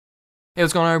Hey,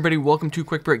 what's going on, everybody? Welcome to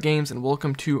Quick Break Games, and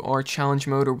welcome to our challenge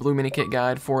mode or blue minikit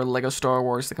guide for LEGO Star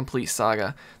Wars: The Complete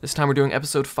Saga. This time we're doing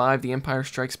Episode 5, The Empire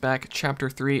Strikes Back, Chapter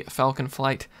 3, Falcon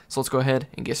Flight. So let's go ahead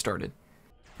and get started.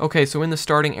 Okay, so in the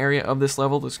starting area of this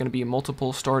level, there's going to be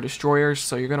multiple Star Destroyers,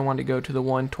 so you're going to want to go to the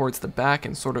one towards the back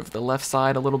and sort of the left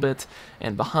side a little bit,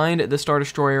 and behind the Star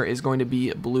Destroyer is going to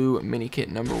be blue minikit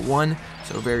number 1,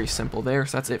 so very simple there.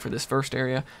 So that's it for this first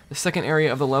area. The second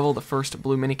area of the level, the first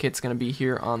blue minikit is going to be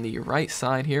here on the right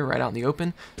side here, right out in the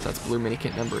open, so that's blue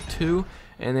minikit number 2.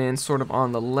 And then sort of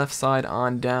on the left side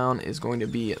on down is going to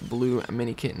be blue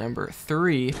minikit number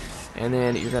 3. And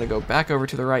then you're going to go back over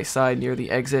to the right side near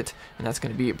the exit, and that's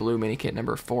going to be blue minikit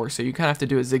number 4. So you kind of have to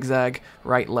do a zigzag,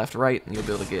 right, left, right, and you'll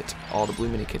be able to get all the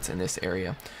blue minikits in this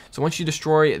area. So once you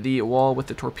destroy the wall with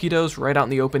the torpedoes, right out in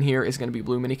the open here is going to be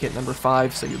blue minikit number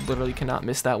 5, so you literally cannot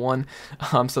miss that one.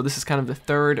 So this is kind of the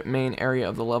third main area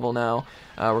of the level now.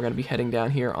 We're going to be heading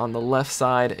down here on the left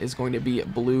side is going to be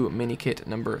blue minikit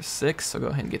number 6, so go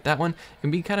ahead and get that one. It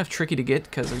can be kind of tricky to get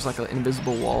because there's like an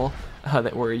invisible wall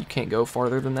where you can't go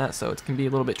farther than that, so it can be a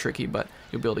little bit tricky, but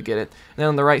you'll be able to get it. And then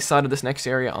on the right side of this next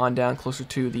area on down closer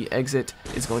to the exit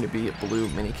is going to be blue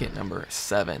minikit number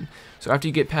 7. So after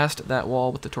you get past that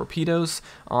wall with the torpedoes,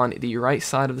 on the right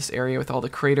side of this area with all the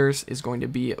craters is going to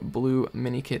be blue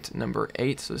minikit number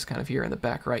 8, so it's kind of here in the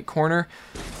back right corner.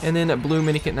 And then blue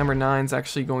minikit number 9 is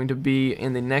actually going to be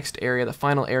in the next area, the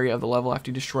final area of the level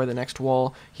after you destroy the next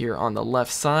wall here on the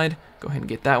left side. Go ahead and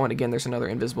get that one. Again, there's another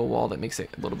invisible wall that makes it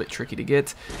a little bit tricky to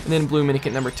get. And then blue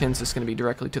minikit number 10 is just going to be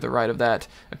directly to the right of that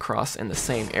across in the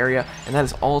same area. And that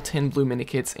is all 10 blue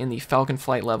minikits in the Falcon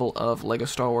Flight level of LEGO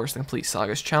Star Wars: The Complete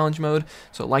Saga's challenge mode.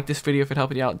 So like this video if it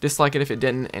helped you out, dislike it if it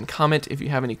didn't, and comment if you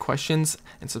have any questions,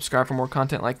 and subscribe for more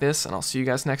content like this, and I'll see you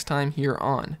guys next time here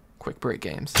on Quick Break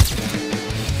Games.